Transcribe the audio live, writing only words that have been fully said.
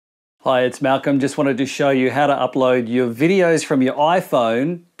Hi, it's Malcolm. Just wanted to show you how to upload your videos from your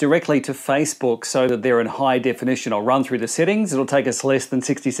iPhone directly to Facebook so that they're in high definition. I'll run through the settings. It'll take us less than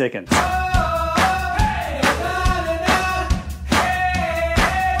 60 seconds.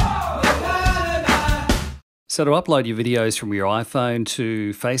 So to upload your videos from your iPhone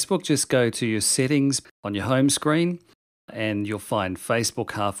to Facebook, just go to your settings on your home screen and you'll find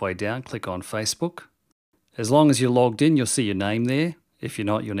Facebook halfway down. Click on Facebook. As long as you're logged in, you'll see your name there. If you're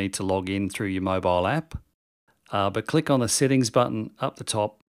not, you'll need to log in through your mobile app. But click on the settings button up the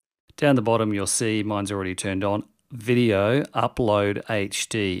top. Down the bottom, you'll see mine's already turned on. Video Upload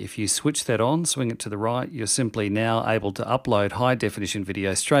HD. If you switch that on, swing it to the right, you're simply now able to upload high definition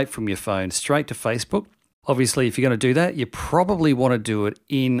video straight from your phone, straight to Facebook. Obviously, if you're going to do that, you probably want to do it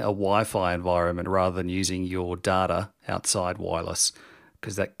in a Wi-Fi environment rather than using your data outside wireless,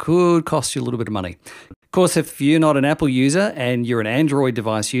 because that could cost you a little bit of money. Of course, if you're not an Apple user and you're an Android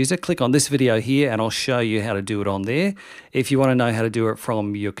device user, click on this video here and I'll show you how to do it on there. If you want to know how to do it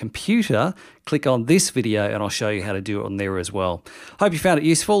from your computer, click on this video and I'll show you how to do it on there as well. Hope you found it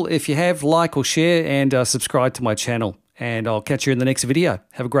useful. If you have, like or share and subscribe to my channel. And I'll catch you in the next video.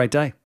 Have a great day.